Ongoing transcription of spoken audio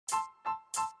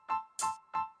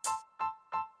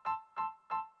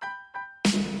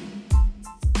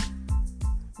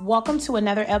Welcome to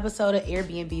another episode of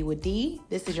Airbnb with D.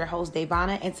 This is your host,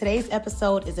 Davana, and today's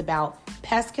episode is about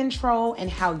pest control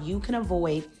and how you can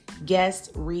avoid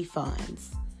guest refunds.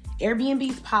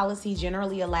 Airbnb's policy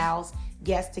generally allows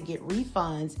guests to get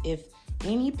refunds if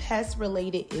any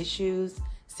pest-related issues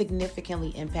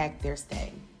significantly impact their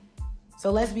stay. So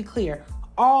let's be clear,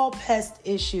 all pest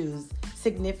issues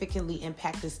significantly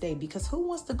impact the stay because who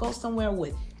wants to go somewhere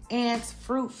with ants,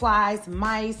 fruit flies,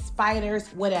 mice, spiders,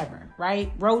 whatever,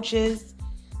 right? Roaches.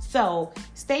 So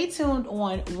stay tuned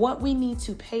on what we need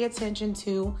to pay attention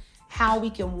to, how we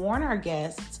can warn our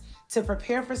guests to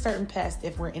prepare for certain pests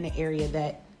if we're in an area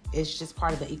that is just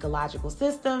part of the ecological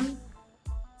system,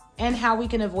 and how we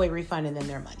can avoid refunding them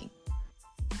their money.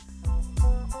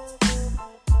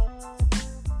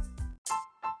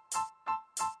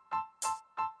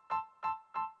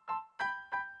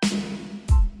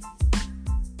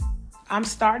 I'm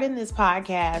starting this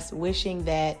podcast wishing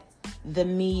that the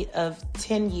me of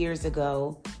 10 years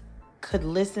ago could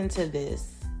listen to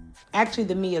this. Actually,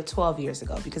 the me of 12 years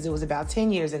ago, because it was about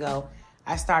 10 years ago,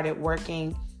 I started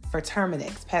working for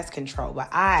Terminix Pest Control. But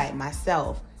I,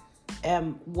 myself,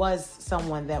 was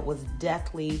someone that was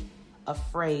deathly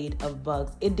afraid of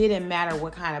bugs. It didn't matter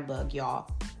what kind of bug, y'all.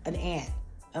 An ant,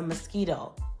 a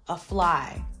mosquito, a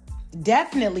fly.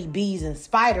 Definitely bees and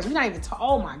spiders. We're not even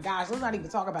oh my gosh, let's not even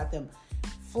talk about them.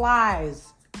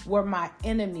 Flies were my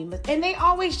enemy. And they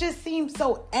always just seemed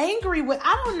so angry with,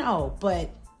 I don't know, but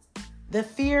the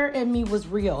fear in me was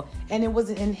real. And it was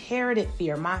an inherited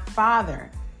fear. My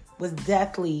father was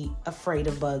deathly afraid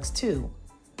of bugs too.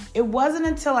 It wasn't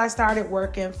until I started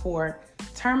working for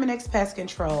Terminix Pest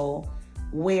Control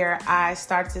where I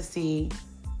started to see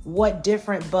what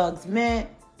different bugs meant,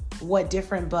 what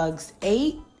different bugs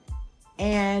ate,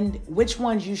 and which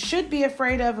ones you should be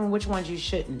afraid of and which ones you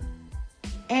shouldn't.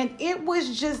 And it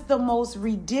was just the most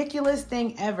ridiculous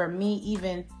thing ever, me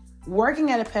even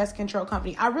working at a pest control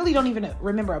company. I really don't even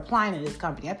remember applying to this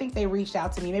company. I think they reached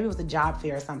out to me. Maybe it was a job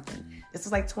fair or something. This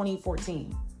was like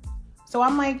 2014. So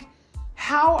I'm like,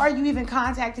 how are you even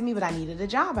contacting me? But I needed a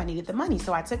job. I needed the money.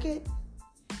 So I took it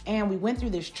and we went through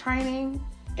this training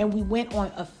and we went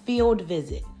on a field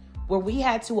visit where we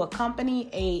had to accompany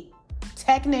a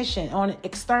technician on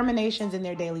exterminations in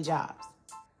their daily jobs.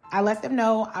 I let them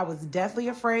know I was deathly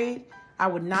afraid. I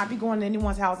would not be going to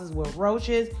anyone's houses with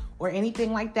roaches or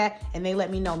anything like that. And they let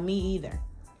me know me either.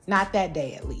 Not that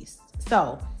day, at least.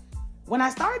 So when I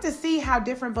started to see how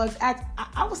different bugs act,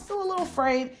 I was still a little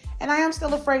afraid. And I am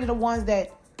still afraid of the ones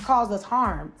that cause us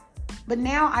harm. But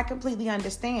now I completely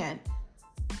understand.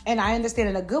 And I understand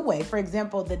in a good way. For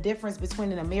example, the difference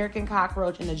between an American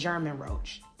cockroach and a German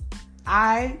roach.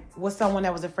 I was someone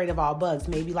that was afraid of all bugs,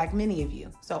 maybe like many of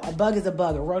you. So a bug is a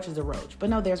bug, a roach is a roach. But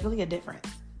no, there's really a difference.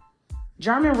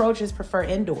 German roaches prefer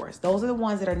indoors. Those are the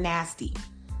ones that are nasty.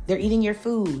 They're eating your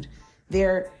food.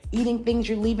 They're eating things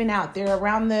you're leaving out. They're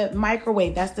around the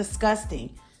microwave. That's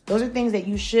disgusting. Those are things that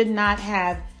you should not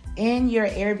have in your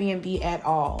Airbnb at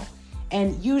all.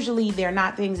 And usually they're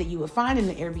not things that you would find in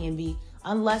the Airbnb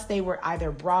unless they were either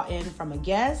brought in from a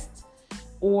guest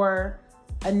or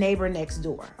a neighbor next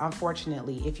door,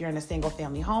 unfortunately, if you're in a single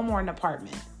family home or an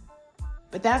apartment.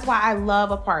 But that's why I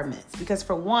love apartments, because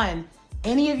for one,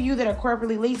 any of you that are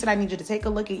corporately leased, I need you to take a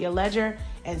look at your ledger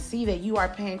and see that you are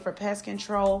paying for pest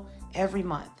control every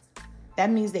month. That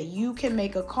means that you can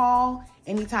make a call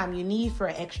anytime you need for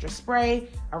an extra spray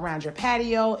around your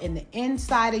patio, in the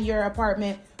inside of your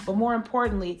apartment. But more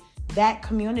importantly, that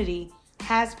community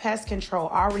has pest control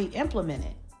already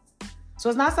implemented. So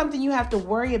it's not something you have to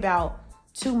worry about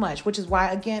too much, which is why,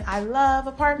 again, I love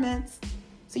apartments.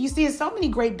 So you see, it's so many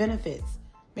great benefits.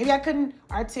 Maybe I couldn't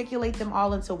articulate them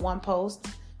all into one post,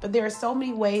 but there are so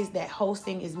many ways that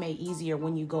hosting is made easier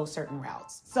when you go certain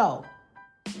routes. So,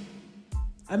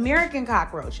 American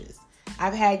cockroaches.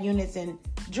 I've had units in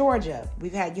Georgia.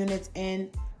 We've had units in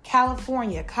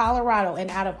California, Colorado, and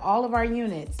out of all of our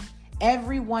units,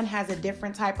 everyone has a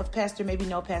different type of pest or maybe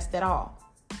no pest at all.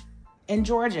 In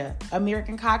Georgia,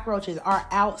 American cockroaches are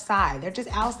outside. They're just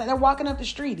outside. They're walking up the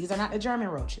street. These are not the German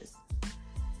roaches.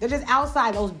 They're just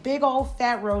outside, those big old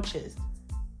fat roaches.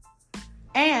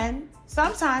 And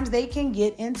sometimes they can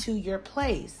get into your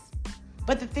place.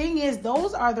 But the thing is,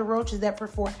 those are the roaches that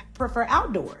prefer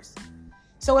outdoors.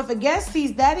 So if a guest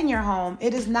sees that in your home,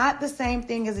 it is not the same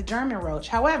thing as a German roach.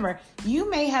 However, you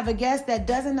may have a guest that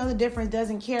doesn't know the difference,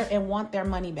 doesn't care, and want their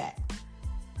money back.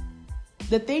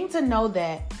 The thing to know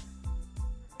that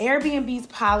Airbnb's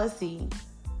policy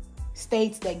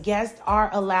states that guests are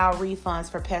allowed refunds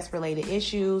for pest-related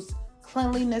issues,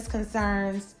 cleanliness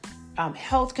concerns,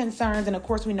 health concerns, and of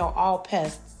course we know all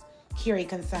pests carry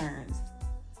concerns.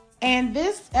 And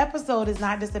this episode is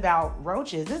not just about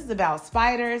roaches. This is about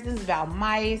spiders. This is about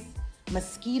mice,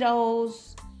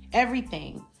 mosquitoes,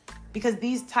 everything. Because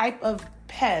these type of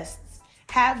pests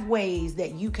have ways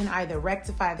that you can either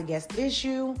rectify the guest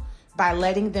issue by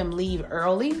letting them leave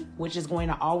early, which is going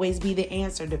to always be the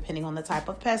answer depending on the type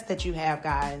of pest that you have,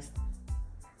 guys.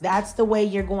 That's the way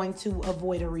you're going to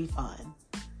avoid a refund.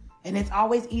 And it's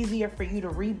always easier for you to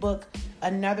rebook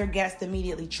another guest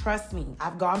immediately. Trust me,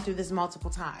 I've gone through this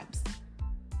multiple times.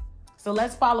 So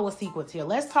let's follow a sequence here.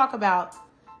 Let's talk about,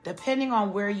 depending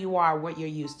on where you are, what you're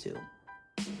used to.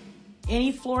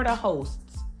 Any Florida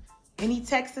hosts, any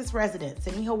Texas residents,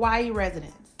 any Hawaii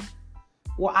residents.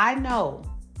 Well, I know,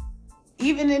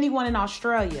 even anyone in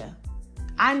Australia,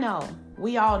 I know,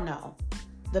 we all know,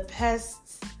 the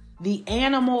pests, the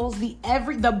animals,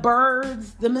 the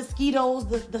birds, the mosquitoes,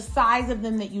 the size of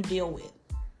them that you deal with.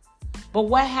 But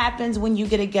what happens when you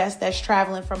get a guest that's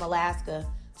traveling from Alaska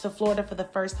to Florida for the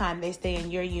first time? They stay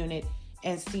in your unit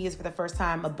and sees for the first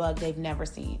time a bug they've never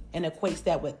seen and equates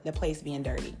that with the place being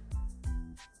dirty.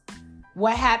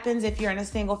 What happens if you're in a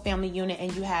single family unit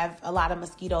and you have a lot of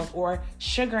mosquitoes or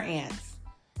sugar ants?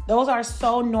 Those are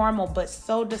so normal but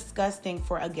so disgusting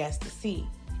for a guest to see.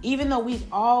 Even though we've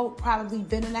all probably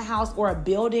been in a house or a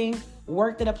building,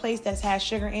 worked at a place that's had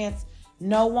sugar ants,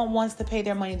 no one wants to pay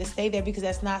their money to stay there because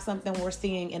that's not something we're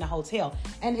seeing in a hotel.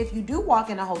 And if you do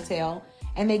walk in a hotel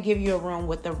and they give you a room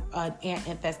with the ant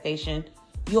infestation,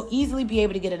 you'll easily be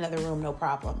able to get another room, no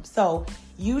problem. So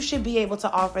you should be able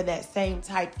to offer that same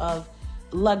type of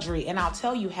luxury. And I'll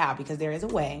tell you how, because there is a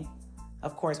way.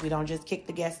 Of course, we don't just kick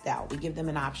the guests out. We give them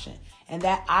an option. And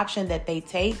that option that they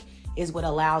take is what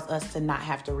allows us to not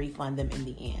have to refund them in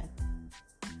the end.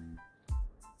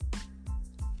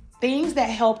 Things that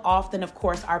help often, of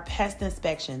course, are pest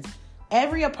inspections.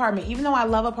 Every apartment, even though I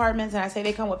love apartments and I say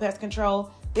they come with pest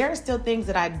control, there are still things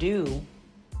that I do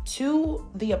to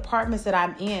the apartments that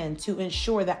I'm in to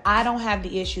ensure that I don't have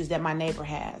the issues that my neighbor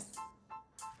has.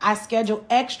 I schedule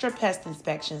extra pest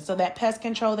inspections, so that pest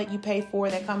control that you pay for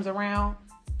that comes around,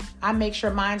 I make sure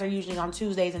mines are usually on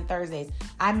Tuesdays and Thursdays.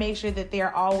 I make sure that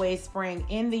they're always spraying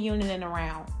in the unit and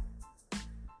around.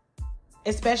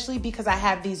 Especially because I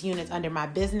have these units under my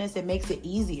business, it makes it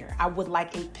easier. I would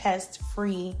like a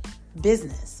pest-free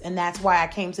business, and that's why I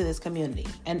came to this community.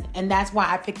 And that's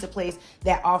why I picked a place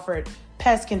that offered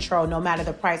pest control no matter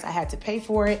the price I had to pay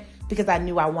for it, because I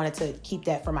knew I wanted to keep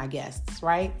that for my guests,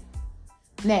 right?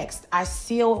 Next, I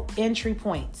seal entry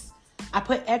points. I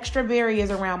put extra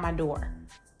barriers around my door.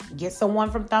 Get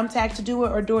someone from Thumbtack to do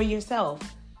it or do it yourself.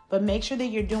 But make sure that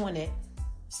you're doing it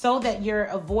so that you're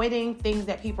avoiding things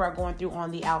that people are going through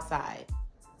on the outside.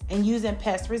 And using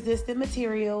pest-resistant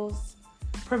materials,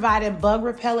 providing bug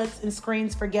repellents and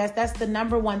screens for guests. That's the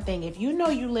number one thing. If you know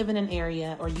you live in an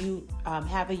area or you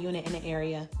have a unit in an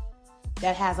area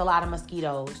that has a lot of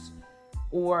mosquitoes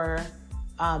or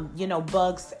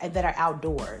bugs that are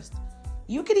outdoors,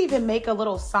 you could even make a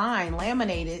little sign,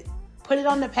 laminate it, put it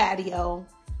on the patio,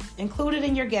 include it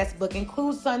in your guest book,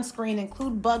 include sunscreen,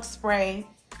 include bug spray.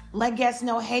 Let guests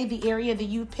know, hey, the area that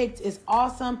you picked is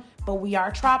awesome, but we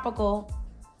are tropical.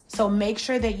 So make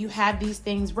sure that you have these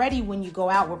things ready when you go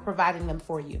out. We're providing them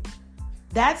for you.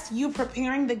 That's you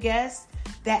preparing the guests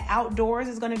that outdoors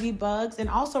is going to be bugs, and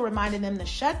also reminding them to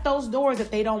shut those doors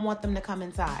if they don't want them to come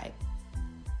inside.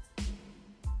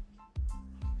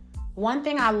 One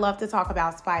thing I love to talk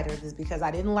about spiders is because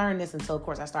I didn't learn this until, of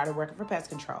course, I started working for pest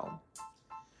control.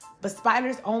 But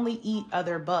spiders only eat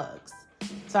other bugs.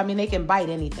 So, they can bite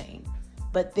anything.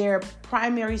 But their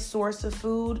primary source of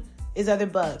food is other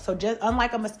bugs. So just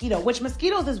unlike a mosquito, which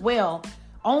mosquitoes as well,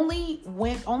 only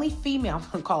female, I'm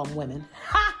going to call them women.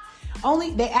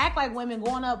 They act like women,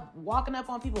 going up, walking up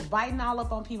on people, biting all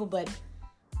up on people, but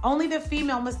only the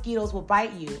female mosquitoes will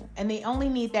bite you. And they only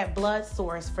need that blood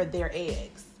source for their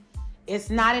eggs. It's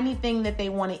not anything that they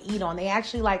want to eat on. They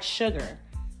actually like sugar.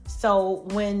 So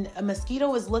when a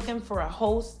mosquito is looking for a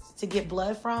host to get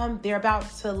blood from, they're about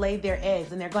to lay their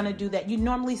eggs, and they're going to do that. You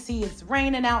normally see it's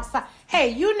raining outside. Hey,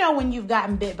 you know when you've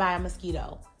gotten bit by a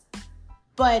mosquito.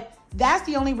 But that's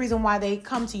the only reason why they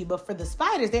come to you. But for the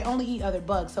spiders, they only eat other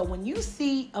bugs. So when you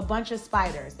see a bunch of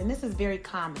spiders, and this is very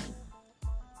common,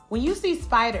 when you see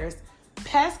spiders,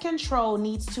 pest control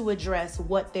needs to address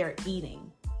what they're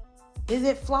eating. Is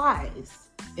it flies?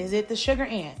 Is it the sugar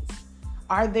ants?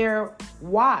 Are there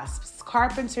wasps,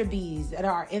 carpenter bees that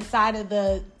are inside of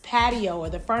the patio or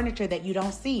the furniture that you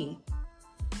don't see?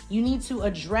 You need to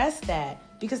address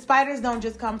that, because spiders don't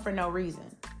just come for no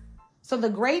reason. So the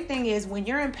great thing is when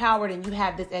you're empowered and you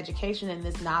have this education and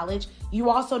this knowledge, you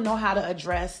also know how to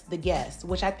address the guests,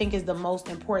 which I think is the most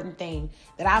important thing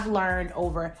that I've learned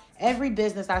over every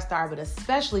business I started, but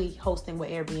especially hosting with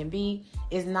Airbnb,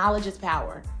 is knowledge is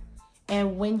power.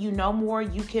 And when you know more,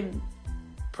 you can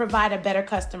provide a better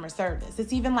customer service.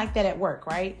 It's even like that at work,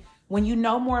 right? When you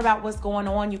know more about what's going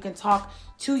on, you can talk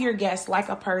to your guests like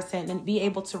a person and be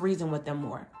able to reason with them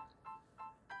more.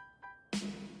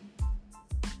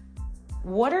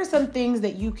 What are some things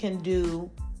that you can do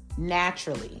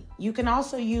naturally? You can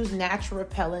also use natural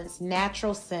repellents,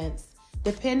 natural scents,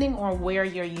 depending on where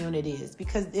your unit is,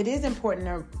 because it is important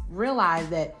to realize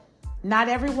that not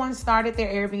everyone started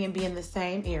their Airbnb in the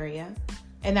same area,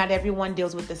 and not everyone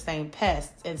deals with the same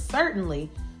pests. And certainly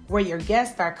where your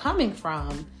guests are coming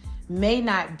from may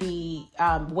not be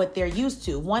what they're used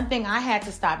to. One thing I had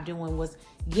to stop doing was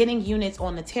getting units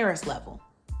on the terrace level.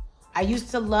 I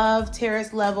used to love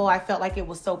terrace level. I felt like it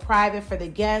was so private for the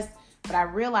guests, but I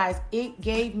realized it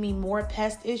gave me more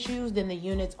pest issues than the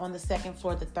units on the second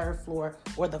floor, the third floor,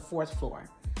 or the fourth floor.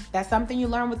 That's something you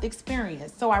learn with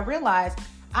experience. So I realized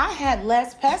I had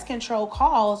less pest control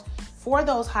calls for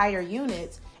those higher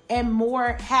units and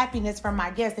more happiness from my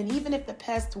guests. And even if the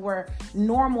pests were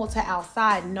normal to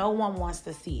outside, no one wants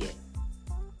to see it.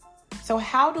 So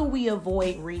how do we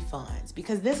avoid refunds?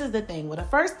 Because this is the thing. Well, the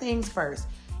first things first,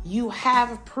 you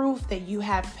have proof that you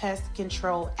have pest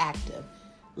control active.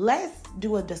 Let's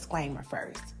do a disclaimer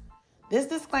first. This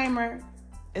disclaimer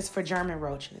is for German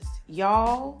roaches.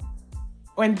 Y'all,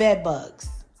 or in bed bugs.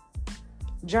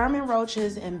 German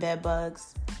roaches and bed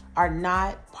bugs are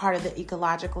not part of the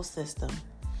ecological system.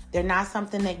 They're not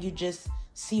something that you just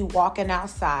see walking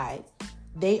outside.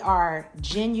 They are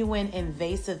genuine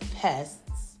invasive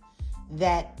pests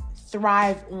that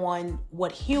thrive on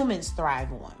what humans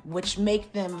thrive on, which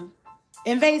make them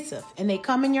invasive. And they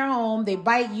come in your home, they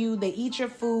bite you, they eat your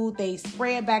food, they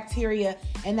spread bacteria,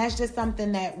 and that's just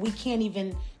something that we can't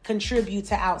even contribute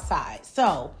to outside.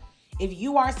 So if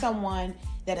you are someone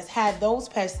that has had those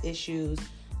pest issues,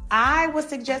 I would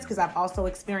suggest, because I've also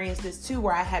experienced this too,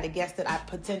 where I had a guest that I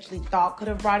potentially thought could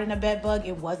have brought in a bed bug.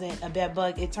 It wasn't a bed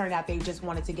bug. It turned out they just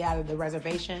wanted to get out of the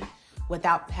reservation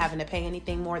without having to pay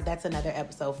anything more. That's another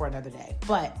episode for another day.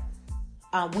 But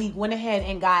we went ahead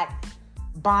and got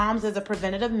bombs as a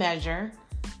preventative measure.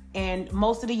 And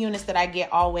most of the units that I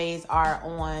get always are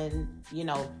on,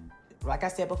 like I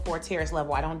said before, terrace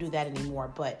level. I don't do that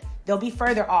anymore, but they'll be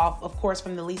further off, of course,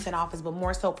 from the leasing office, but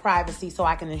more so privacy, so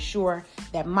I can ensure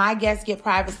that my guests get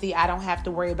privacy. I don't have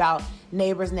to worry about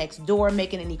neighbors next door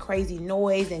making any crazy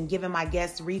noise and giving my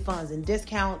guests refunds and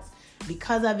discounts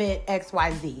because of it,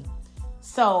 XYZ.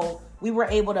 So we were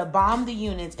able to bomb the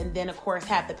units and then, of course,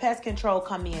 have the pest control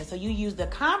come in. So you use the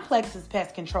complex's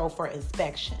pest control for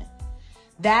inspection.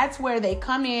 That's where they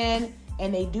come in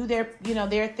and they do their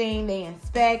thing. They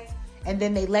inspect, and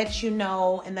then they let you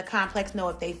know, and the complex know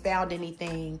if they found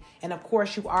anything. And of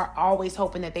course, you are always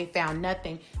hoping that they found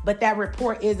nothing. But that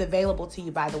report is available to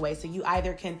you, by the way. So you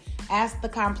either can ask the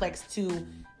complex to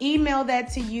email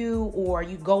that to you, or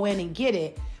you go in and get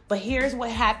it. But here's what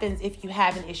happens if you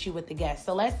have an issue with the guest.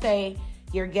 So let's say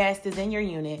your guest is in your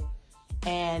unit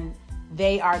and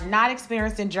they are not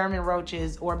experiencing German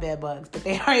roaches or bed bugs, but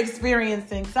they are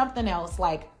experiencing something else,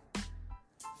 like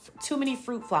too many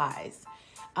fruit flies,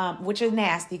 which is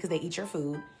nasty because they eat your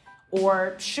food,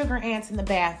 or sugar ants in the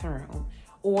bathroom,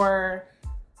 or,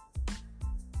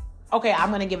 okay, I'm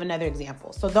going to give another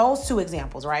example. So those two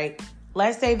examples, right?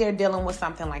 Let's say they're dealing with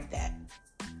something like that.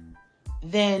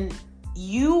 Then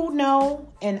you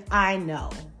know, and I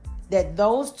know that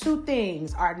those two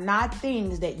things are not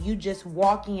things that you just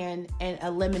walk in and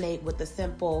eliminate with a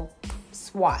simple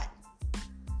swat.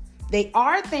 They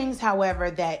are things, however,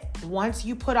 that once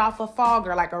you put off a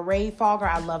fogger, like a raid fogger,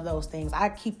 I love those things. I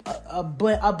keep a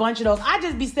bunch of those. I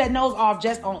just be setting those off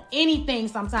just on anything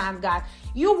sometimes, guys.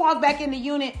 You walk back in the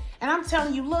unit, and I'm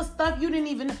telling you, little stuff you didn't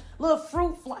even, little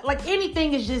fruit fly, like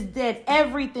anything is just dead.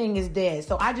 Everything is dead.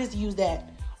 So I just use that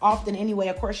often anyway.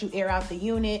 Of course, you air out the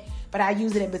unit, but I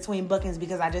use it in between bookings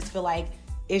because I just feel like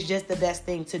it's just the best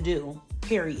thing to do,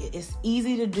 period. It's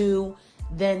easy to do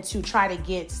than to try to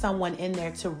get someone in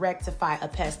there to rectify a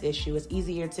pest issue. It's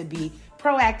easier to be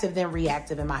proactive than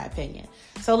reactive, in my opinion.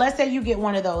 So let's say you get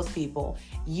one of those people.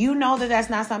 You know that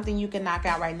that's not something you can knock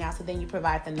out right now, so then you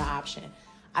provide them the option.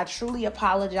 I truly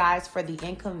apologize for the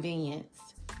inconvenience.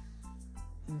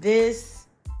 There's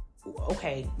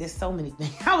so many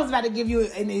things. I was about to give you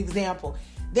an example.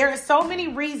 There are so many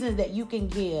reasons that you can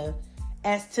give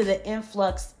as to the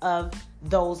influx of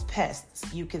those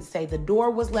pests. You could say the door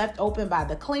was left open by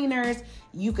the cleaners.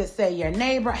 You could say your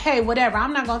neighbor, hey, whatever.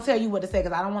 I'm not going to tell you what to say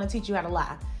because I don't want to teach you how to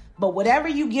lie. But whatever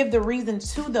you give the reason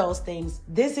to those things,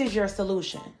 this is your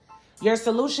solution. Your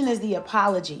solution is the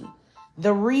apology,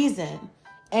 the reason,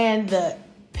 and the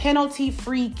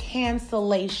penalty-free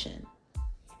cancellation.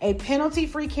 A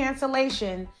penalty-free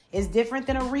cancellation is different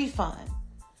than a refund.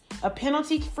 A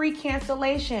penalty-free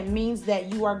cancellation means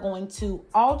that you are going to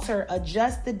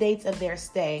adjust the dates of their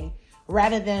stay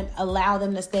rather than allow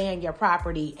them to stay on your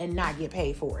property and not get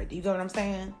paid for it. Do you get what I'm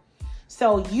saying?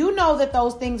 So you know that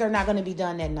those things are not going to be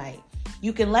done that night.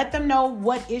 You can let them know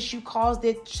what issue caused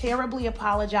it, terribly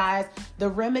apologize. The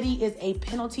remedy is a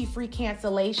penalty-free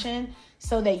cancellation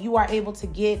so that you are able to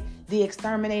get the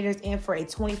exterminators in for a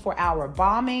 24-hour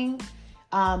bombing,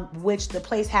 which the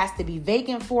place has to be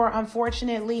vacant for,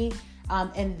 unfortunately.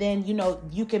 And then,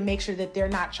 you can make sure that they're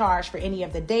not charged for any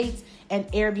of the dates, and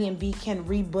Airbnb can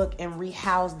rebook and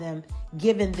rehouse them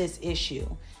given this issue.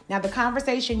 Now, the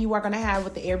conversation you are going to have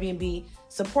with the Airbnb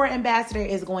support ambassador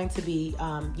is going to be,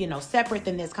 separate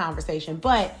than this conversation,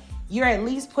 but you're at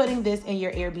least putting this in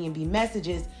your Airbnb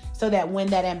messages so that when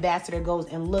that ambassador goes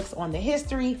and looks on the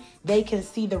history, they can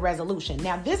see the resolution.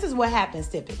 Now, this is what happens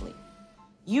typically.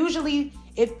 Usually,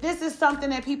 if this is something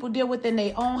that people deal with in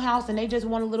their own house and they just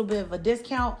want a little bit of a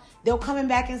discount, they'll come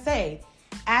back and say,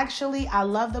 actually, I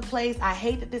love the place. I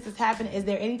hate that this is happening. Is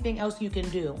there anything else you can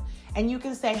do? And you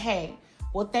can say, hey,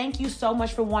 well, thank you so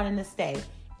much for wanting to stay.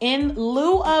 In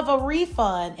lieu of a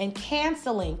refund and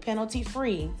canceling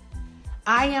penalty-free,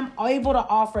 I am able to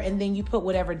offer, and then you put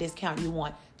whatever discount you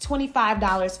want, $25,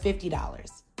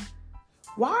 $50.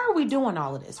 Why are we doing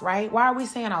all of this, right? Why are we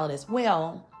saying all of this?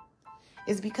 Well,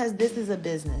 it's because this is a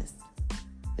business.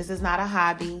 This is not a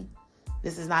hobby.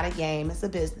 This is not a game. It's a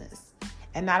business.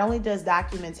 And not only does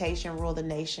documentation rule the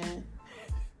nation,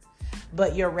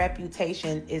 but your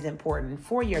reputation is important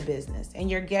for your business.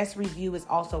 And your guest review is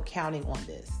also counting on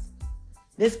this.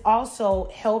 This also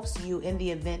helps you in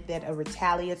the event that a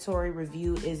retaliatory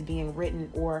review is being written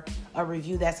or a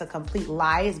review that's a complete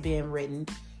lie is being written.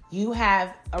 You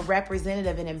have a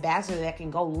representative, an ambassador that can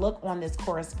go look on this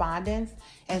correspondence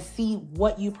and see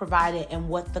what you provided and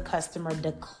what the customer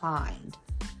declined.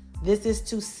 This is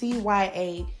to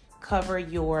CYA cover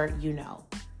your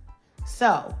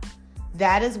So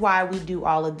that is why we do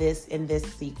all of this in this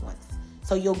sequence.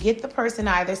 So you'll get the person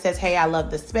either says, hey, I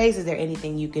love the space. Is there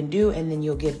anything you can do? And then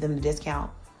you'll give them the discount.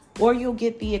 Or you'll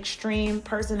get the extreme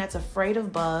person that's afraid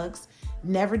of bugs,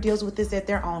 never deals with this at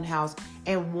their own house,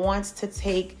 and wants to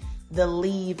take the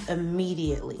leave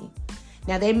immediately.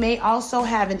 Now, they may also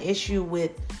have an issue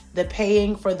with the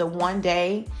paying for the 1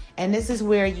 day. And this is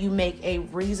where you make a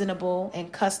reasonable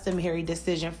and customary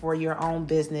decision for your own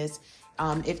business.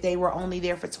 If they were only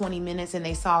there for 20 minutes and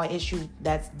they saw an issue,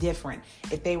 that's different.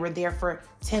 If they were there for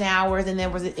 10 hours and there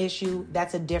was an issue,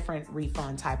 that's a different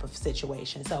refund type of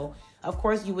situation. So, of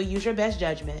course, you will use your best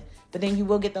judgment, but then you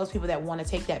will get those people that want to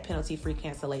take that penalty-free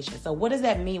cancellation. So what does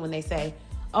that mean when they say,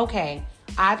 okay,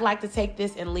 I'd like to take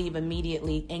this and leave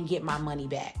immediately and get my money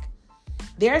back?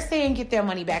 They're saying get their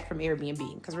money back from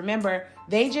Airbnb. Because remember,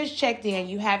 they just checked in.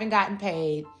 You haven't gotten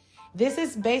paid. This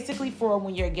is basically for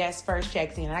when your guest first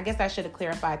checks in. And I guess I should have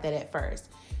clarified that at first.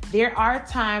 There are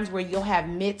times where you'll have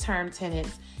midterm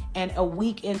tenants and a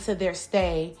week into their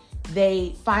stay,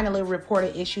 they finally report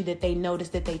an issue that they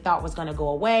noticed that they thought was going to go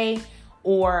away,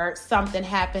 or something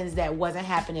happens that wasn't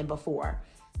happening before.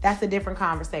 That's a different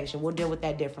conversation. We'll deal with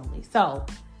that differently. So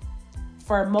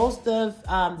for most of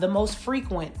the most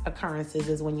frequent occurrences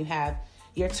is when you have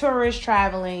your tourists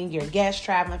traveling, your guests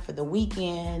traveling for the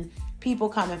weekend, people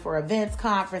coming for events,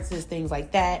 conferences, things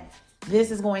like that. This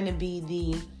is going to be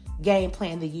the game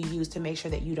plan that you use to make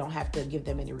sure that you don't have to give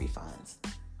them any refunds.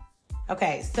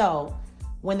 Okay, so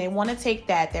when they want to take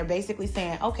that, they're basically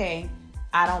saying, okay,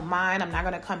 I don't mind. I'm not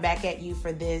going to come back at you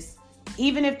for this.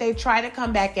 Even if they try to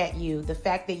come back at you, the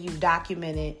fact that you've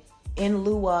documented in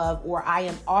lieu of, or I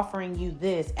am offering you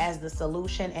this as the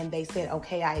solution, and they said,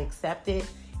 okay, I accept it,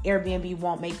 Airbnb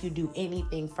won't make you do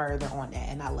anything further on that,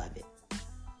 and I love it.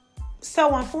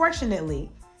 So unfortunately,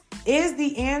 is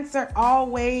the answer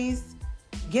always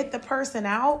get the person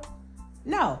out?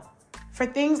 No. For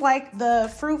things like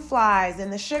the fruit flies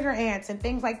and the sugar ants and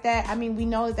things like that, I mean, we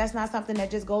know that that's not something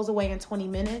that just goes away in 20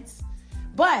 minutes.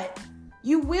 But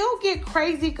you will get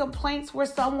crazy complaints where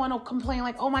someone will complain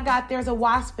like, oh my God, there's a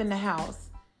wasp in the house.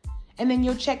 And then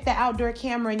you'll check the outdoor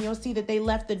camera and you'll see that they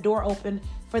left the door open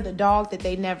for the dog that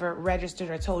they never registered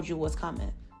or told you was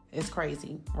coming. It's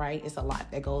crazy, right? It's a lot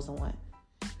that goes on.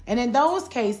 And in those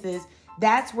cases,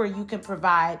 that's where you can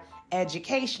provide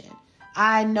education.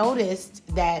 I noticed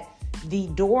that the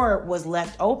door was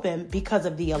left open because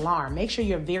of the alarm. Make sure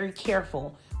you're very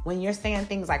careful when you're saying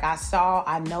things like I saw,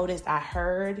 I noticed, I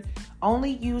heard.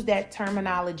 Only use that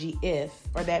terminology if,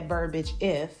 or that verbiage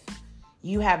if,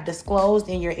 you have disclosed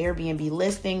in your Airbnb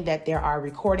listing that there are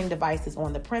recording devices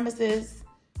on the premises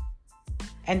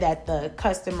and that the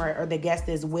customer or the guest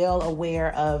is well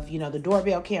aware of, the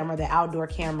doorbell camera, the outdoor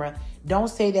camera. Don't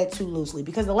say that too loosely,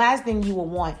 because the last thing you will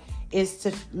want is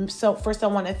for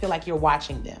someone to feel like you're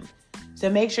watching them. So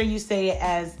make sure you say it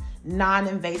as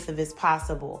non-invasive as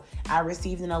possible. I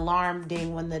received an alarm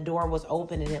ding when the door was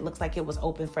open and it looks like it was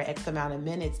open for X amount of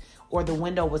minutes, or the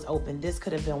window was open. This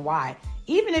could have been why.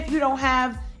 Even if you don't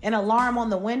have an alarm on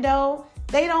the window,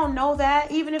 they don't know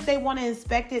that. Even if they want to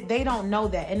inspect it, they don't know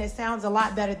that. And it sounds a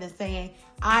lot better than saying,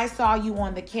 I saw you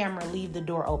on the camera, leave the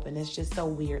door open. It's just so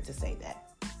weird to say that.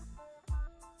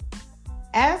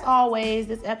 As always,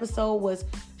 this episode was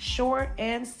short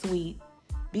and sweet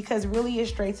because really it's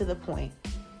straight to the point.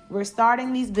 We're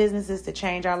starting these businesses to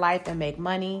change our life and make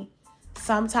money.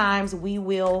 Sometimes we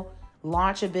will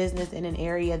launch a business in an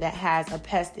area that has a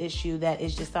pest issue that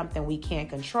is just something we can't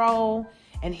control.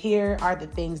 And here are the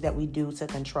things that we do to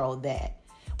control that.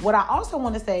 What I also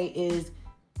want to say is,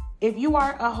 if you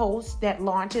are a host that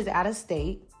launches out of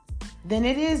state, then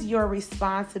it is your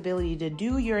responsibility to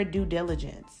do your due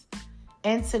diligence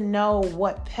and to know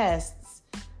what pests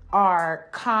are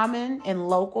common and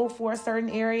local for a certain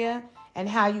area and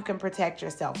how you can protect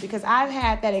yourself. Because I've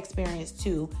had that experience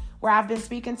too, where I've been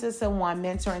speaking to someone,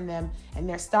 mentoring them, and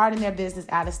they're starting their business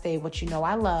out of state, which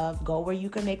I love, go where you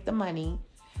can make the money.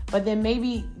 But then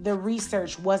maybe the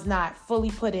research was not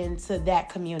fully put into that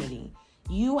community.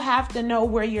 You have to know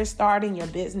where you're starting your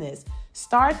business.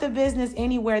 Start the business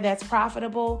anywhere that's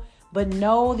profitable, but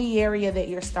know the area that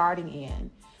you're starting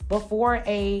in. Before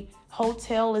a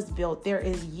hotel is built, there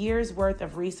is years worth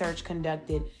of research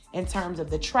conducted in terms of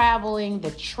the traveling,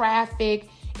 the traffic,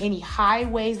 any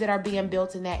highways that are being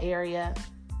built in that area.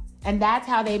 And that's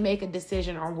how they make a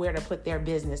decision on where to put their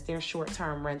business, their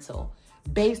short-term rental,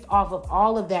 based off of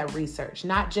all of that research,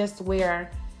 not just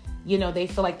where, they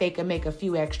feel like they can make a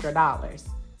few extra dollars.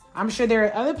 I'm sure there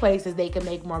are other places they can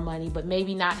make more money, but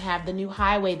maybe not have the new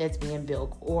highway that's being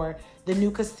built or the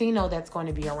new casino that's going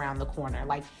to be around the corner,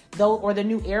 or the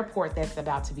new airport that's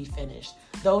about to be finished.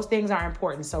 Those things are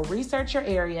important. So research your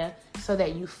area so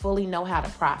that you fully know how to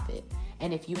profit.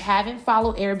 And if you haven't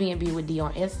followed Airbnb with D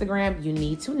on Instagram, you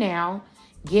need to now.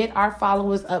 Get our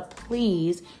followers up,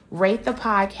 please. Rate the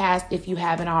podcast if you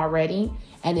haven't already.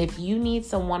 And if you need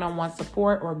some one-on-one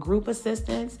support or group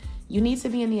assistance, you need to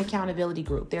be in the accountability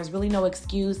group. There's really no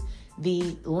excuse.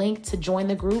 The link to join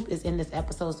the group is in this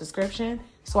episode's description.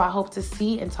 So I hope to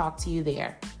see and talk to you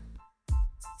there.